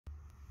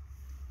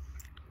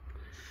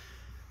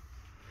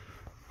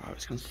Oh,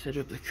 it's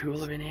considerably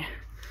cooler in here.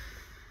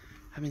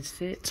 I'm in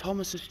St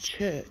Thomas's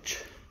Church.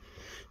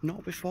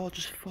 Not before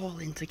just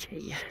falling to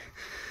key.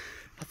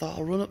 I thought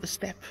I'll run up the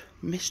step,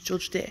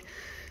 misjudged it,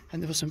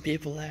 and there were some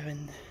people there,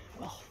 and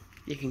well,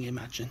 you can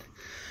imagine.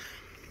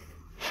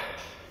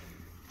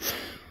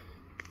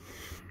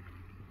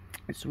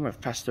 It's somewhere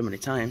I've passed so many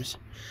times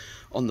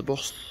on the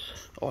bus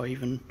or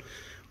even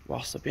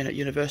whilst I've been at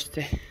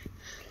university,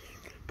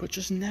 but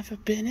just never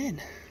been in.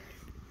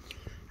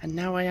 And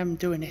now I am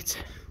doing it.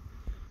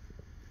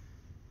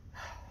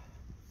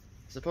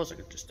 I suppose I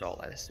could just talk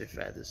like this, to be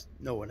fair, there's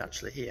no one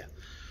actually here.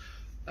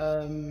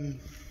 I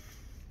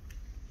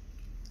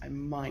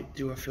might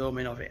do a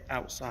filming of it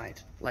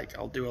outside, like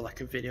I'll do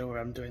like a video where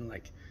I'm doing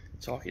like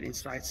talking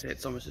inside St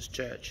Thomas's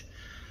Church,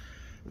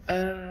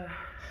 and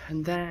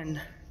then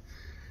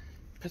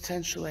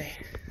potentially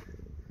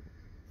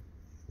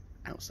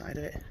outside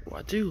of it. What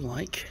I do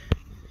like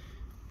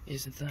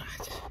is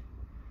that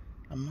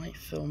I might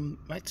film,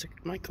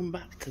 might come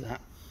back to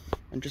that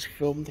and just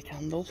film the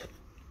candles.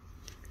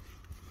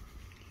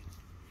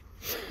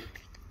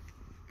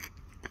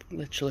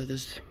 Literally,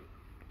 there's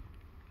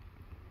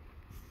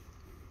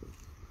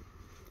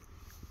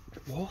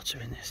water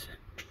in this.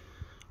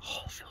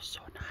 Oh, it feels so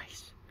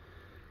nice.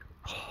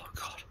 Oh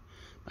God,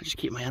 I just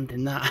keep my hand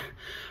in that.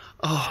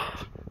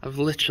 Oh, I've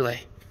literally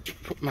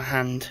put my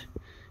hand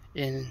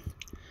in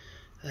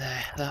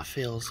there. That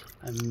feels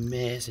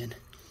amazing.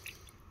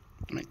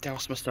 I might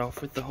douse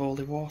myself with the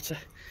holy water.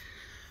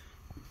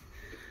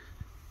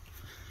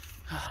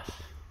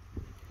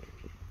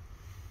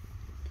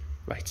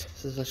 Right,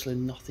 so there's actually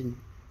nothing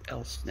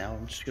else now.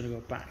 I'm just going to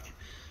go back,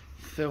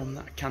 film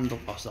that candle.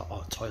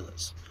 Oh,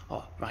 toilets.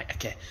 Oh, right,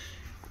 okay.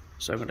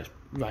 So I'm going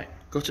to,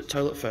 go to the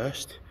toilet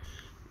first,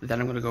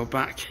 then I'm going to go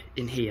back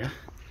in here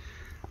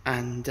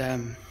and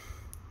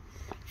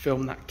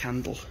film that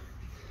candle,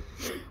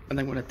 and then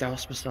I'm going to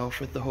douse myself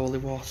with the holy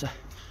water.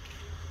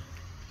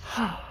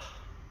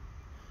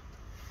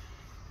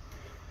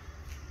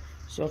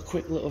 So a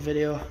quick little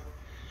video.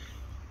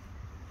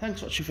 Thanks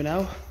for watching for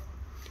now,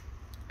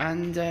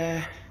 and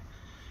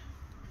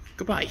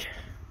goodbye.